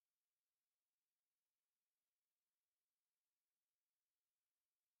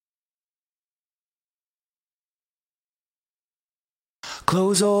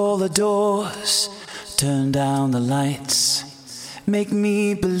Close all the doors, turn down the lights. Make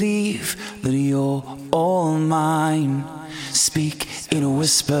me believe that you're all mine. Speak in a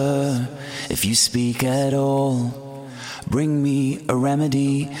whisper, if you speak at all. Bring me a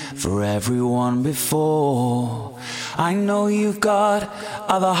remedy for everyone before. I know you've got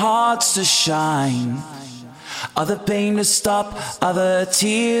other hearts to shine, other pain to stop, other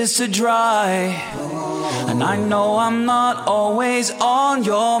tears to dry. And I know I'm not always on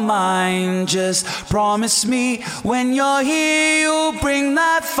your mind. Just promise me when you're here you'll bring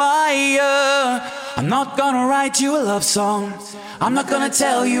that fire. I'm not gonna write you a love song, I'm not gonna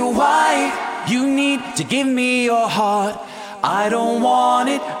tell you why you need to give me your heart. I don't want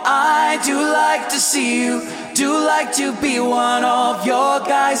it, I do like to see you, do like to be one of your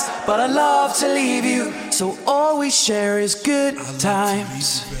guys, but I love to leave you. So all we share is good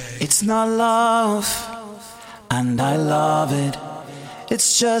times. It's not love, and I love it.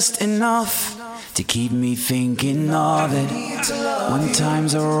 It's just enough to keep me thinking of it when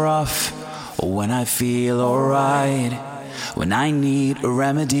times are rough or when I feel alright. When I need a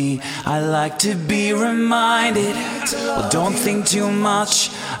remedy, I like to be reminded. Well, don't think too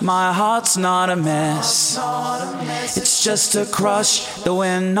much, my heart's not a mess. It's just a crush that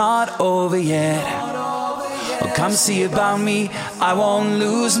we're not over yet. Well, come see about me, I won't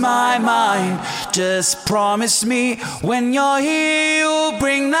lose my mind. Just promise me when you're here you'll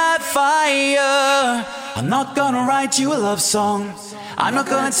bring that fire. I'm not gonna write you a love song, I'm not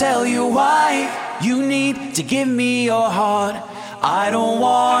gonna tell you why you need to give me your heart. I don't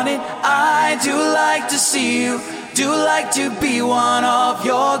want it, I do like to see you, do like to be one of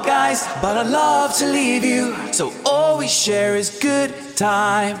your guys, but I love to leave you. So all we share is good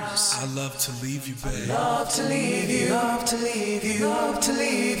times. I love to leave you, babe. I love to leave you, love to leave you, love to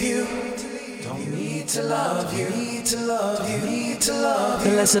leave you. Don't need to love you, need to love you, need to love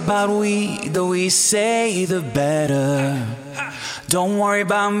you. The less about we that we say, the better. Don't worry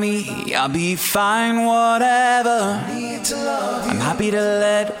about me, I'll be fine, whatever. I'm happy to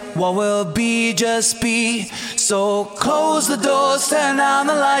let what will be just be. So close the doors, turn down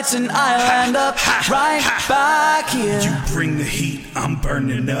the lights, and I'll end up right back here. You bring the heat, I'm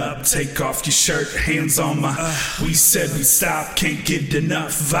burning up. Take off your shirt, hands on my We said we stop, can't get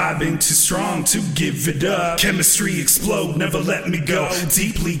enough. Vibing too strong to give it up. Chemistry explode, never let me go.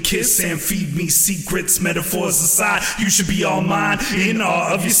 Deeply kiss and feed me secrets. Metaphors aside, you should be all mine. In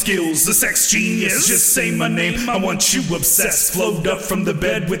awe of your skills, the sex genius. Just say my name, I want you obsessed. Float up from the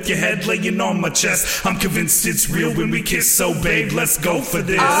bed with your head laying on my chest. I'm convinced it's real when we kiss, so babe, let's go for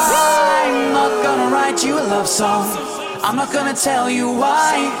this. I'm not gonna write you a love song, I'm not gonna tell you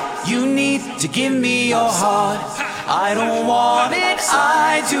why you need to give me your heart. I don't want it,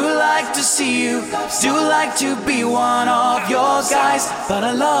 I do like to see you, do like to be one of your guys, but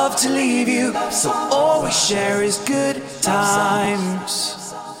I love to leave you. So all we share is good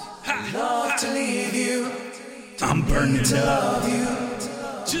times. I love to leave you, I'm burning to love you.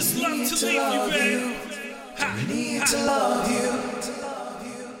 Just love to leave you, babe. Need to love you.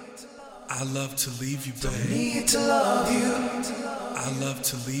 I love to leave you, babe. Need to love you. I love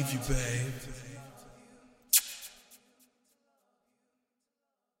to leave you, babe.